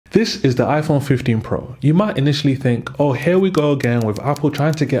This is the iPhone 15 Pro. You might initially think, oh, here we go again with Apple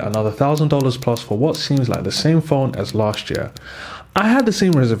trying to get another $1,000 plus for what seems like the same phone as last year. I had the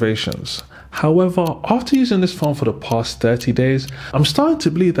same reservations. However, after using this phone for the past 30 days, I'm starting to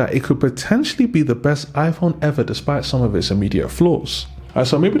believe that it could potentially be the best iPhone ever despite some of its immediate flaws.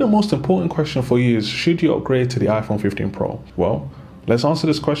 So maybe the most important question for you is, should you upgrade to the iPhone 15 Pro? Well, let's answer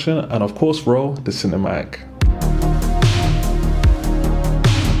this question and of course roll the cinematic.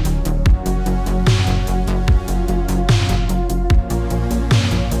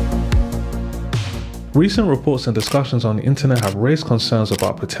 Recent reports and discussions on the internet have raised concerns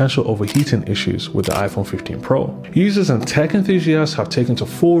about potential overheating issues with the iPhone 15 Pro. Users and tech enthusiasts have taken to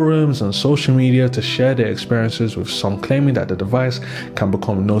forums and social media to share their experiences, with some claiming that the device can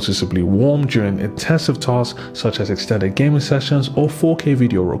become noticeably warm during intensive tasks such as extended gaming sessions or 4K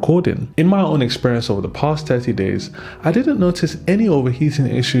video recording. In my own experience over the past 30 days, I didn't notice any overheating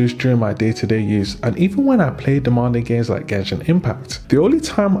issues during my day-to-day use, and even when I played demanding games like Genshin Impact. The only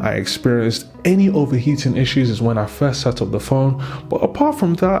time I experienced any overheating issues is when I first set up the phone, but apart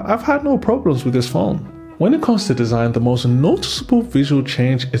from that, I've had no problems with this phone. When it comes to design, the most noticeable visual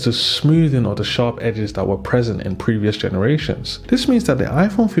change is the smoothing of the sharp edges that were present in previous generations. This means that the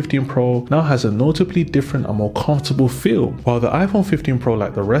iPhone 15 Pro now has a notably different and more comfortable feel, while the iPhone 15 Pro,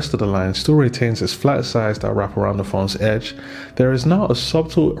 like the rest of the line, still retains its flat sides that wrap around the phone's edge. There is now a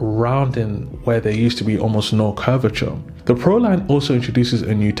subtle rounding where there used to be almost no curvature. The Pro line also introduces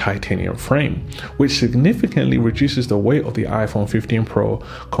a new titanium frame, which significantly reduces the weight of the iPhone 15 Pro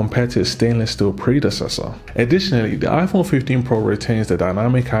compared to its stainless steel predecessor. Additionally, the iPhone 15 Pro retains the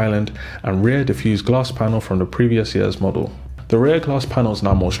dynamic island and rear diffused glass panel from the previous year's model. The rear glass panel is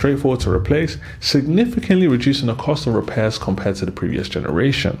now more straightforward to replace, significantly reducing the cost of repairs compared to the previous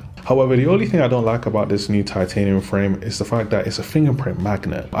generation. However, the only thing I don't like about this new titanium frame is the fact that it's a fingerprint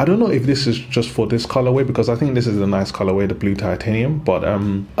magnet. I don't know if this is just for this colorway, because I think this is a nice colorway, the blue titanium, but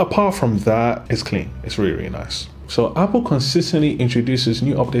apart from that, it's clean. It's really, really nice. So Apple consistently introduces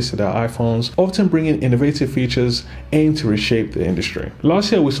new updates to their iPhones, often bringing innovative features aimed to reshape the industry.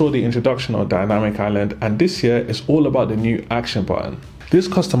 Last year we saw the introduction of Dynamic Island, and this year it's all about the new action button. This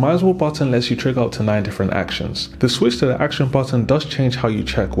customizable button lets you trigger up to 9 different actions. The switch to the action button does change how you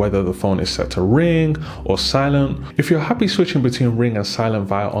check whether the phone is set to ring or silent. If you're happy switching between ring and silent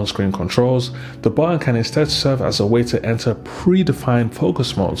via on-screen controls, the button can instead serve as a way to enter predefined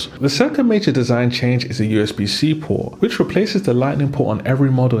focus modes. The second major design change is a USB-C port, which replaces the Lightning port on every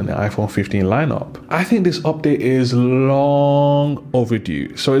model in the iPhone 15 lineup. I think this update is long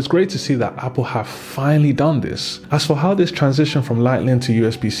overdue, so it's great to see that Apple have finally done this. As for how this transition from Lightning to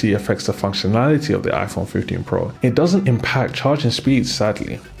USB-C affects the functionality of the iPhone 15 Pro, it doesn't impact charging speeds,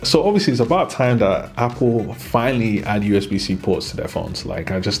 sadly. So obviously it's about time that Apple finally add USB-C ports to their phones.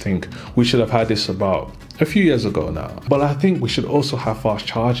 Like, I just think we should have had this about a few years ago now. But I think we should also have fast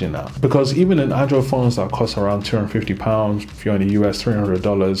charging now, because even in Android phones that cost around £250, if you're in the US,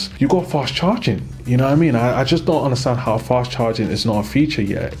 $300, you got fast charging. You know what I mean? I just don't understand how fast charging is not a feature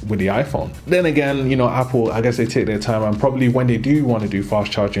yet with the iPhone. Then again, you know, Apple, I guess they take their time, and probably when they do want to do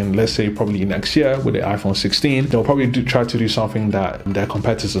fast charging, let's say probably next year with the iPhone 16, they'll probably try to do something that their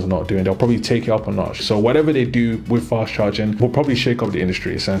competitors are not doing. They'll probably take it up a notch. So whatever they do with fast charging will probably shake up the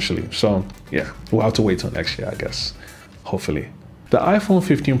industry essentially. So yeah, we'll have to wait till next year, I guess, hopefully. The iPhone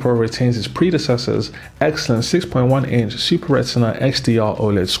 15 Pro retains its predecessor's excellent 6.1-inch Super Retina XDR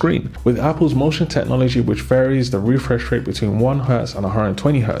OLED screen, with Apple's motion technology, which varies the refresh rate between 1Hz and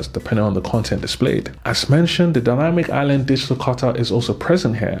 120Hz depending on the content displayed. As mentioned, the Dynamic Island digital cutout is also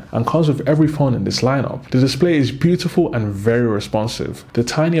present here and comes with every phone in this lineup. The display is beautiful and very responsive. The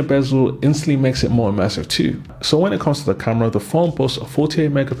tinier bezel instantly makes it more immersive too. So when it comes to the camera, the phone boasts a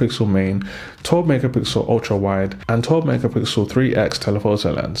 48 megapixel main, 12 megapixel ultra wide, and 12 megapixel 3x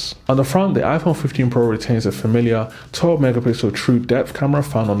telephoto lens. On the front, the iPhone 15 Pro retains a familiar 12 megapixel true depth camera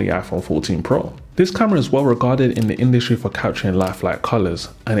found on the iPhone 14 Pro. This camera is well regarded in the industry for capturing lifelike colors,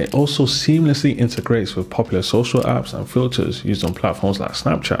 and it also seamlessly integrates with popular social apps and filters used on platforms like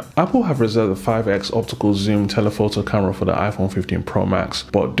Snapchat. Apple have reserved the 5x optical zoom telephoto camera for the iPhone 15 Pro Max,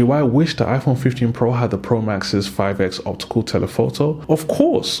 but do I wish the iPhone 15 Pro had the Pro Max's 5x optical telephoto? Of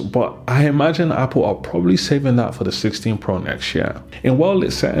course, but I imagine Apple are probably saving that for the 16 Pro next year. In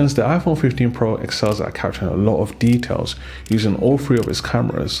well-lit settings, the iPhone 15 Pro excels at capturing a lot of details using all three of its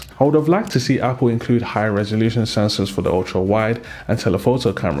cameras. I would have liked to see Apple Apple include higher resolution sensors for the ultra wide and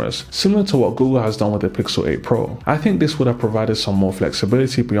telephoto cameras, similar to what Google has done with the Pixel 8 Pro. I think this would have provided some more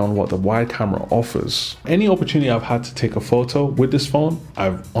flexibility beyond what the wide camera offers. Any opportunity I've had to take a photo with this phone,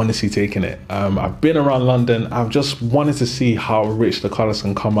 I've honestly taken it. I've been around London, I've just wanted to see how rich the colors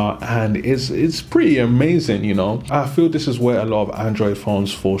can come out, and it's pretty amazing, you know. I feel this is where a lot of Android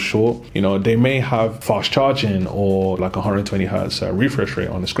phones fall short. You know, they may have fast charging or like 120 hertz refresh rate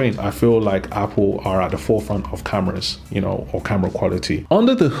on the screen. I feel like Apple are at the forefront of cameras, you know, or camera quality.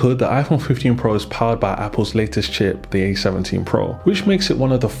 Under the hood, the iPhone 15 Pro is powered by Apple's latest chip, the A17 Pro, which makes it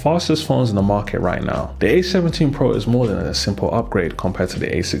one of the fastest phones in the market right now. The A17 Pro is more than a simple upgrade compared to the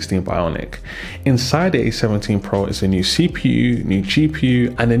A16 Bionic. Inside the A17 Pro is a new CPU, new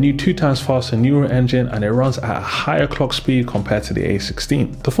GPU, and a new 2 times faster neural engine, and it runs at a higher clock speed compared to the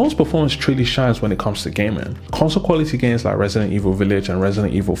A16. The phone's performance truly shines when it comes to gaming. Console quality games like Resident Evil Village and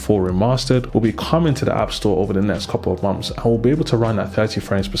Resident Evil 4 Remastered will be coming to the App Store over the next couple of months and will be able to run at 30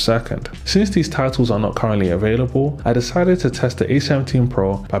 frames per second. Since these titles are not currently available, I decided to test the A17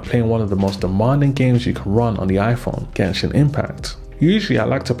 Pro by playing one of the most demanding games you can run on the iPhone, Genshin Impact. Usually I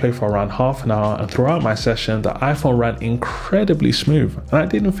like to play for around half an hour, and throughout my session the iPhone ran incredibly smooth and I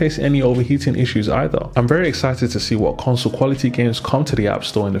didn't face any overheating issues either. I'm very excited to see what console quality games come to the App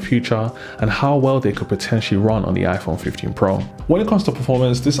Store in the future and how well they could potentially run on the iPhone 15 Pro. When it comes to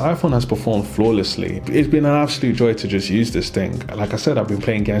performance, this iPhone has performed flawlessly. It's been an absolute joy to just use this thing. Like I said, I've been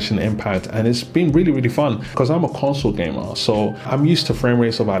playing Genshin Impact and it's been really fun because I'm a console gamer, so I'm used to frame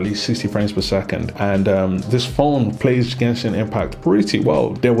rates of at least 60 frames per second, and this phone plays Genshin Impact pretty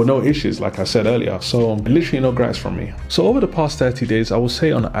well. There were no issues, like I said earlier, so literally no gripes from me. So over the past 30 days, I would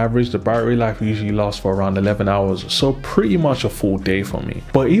say on average the battery life usually lasts for around 11 hours, so pretty much a full day for me.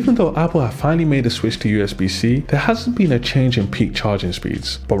 But even though Apple have finally made the switch to USB-C, there hasn't been a change in peak charging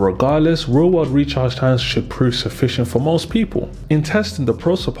speeds. But regardless, real-world recharge times should prove sufficient for most people. In testing, the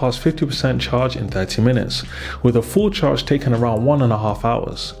Pro surpassed 50% charge in 30 minutes, with a full charge taking around 1.5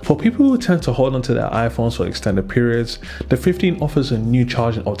 hours. For people who tend to hold onto their iPhones for extended periods, the 15 offers a new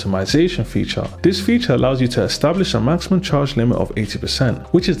charging optimization feature. This feature allows you to establish a maximum charge limit of 80%,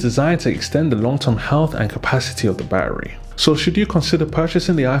 which is designed to extend the long-term health and capacity of the battery. So should you consider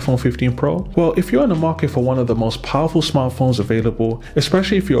purchasing the iPhone 15 Pro? Well, if you're in the market for one of the most powerful smartphones available,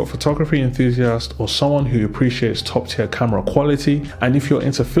 especially if you're a photography enthusiast or someone who appreciates top-tier camera quality, and if you're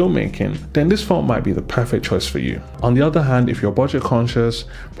into filmmaking, then this phone might be the perfect choice for you. On the other hand, if you're budget conscious,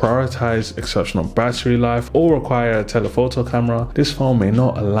 prioritize exceptional battery life, or require a telephoto camera, this phone may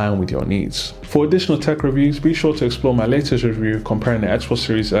not align with your needs. For additional tech reviews, be sure to explore my latest review comparing the Xbox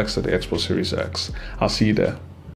Series X to the Xbox Series X. I'll see you there.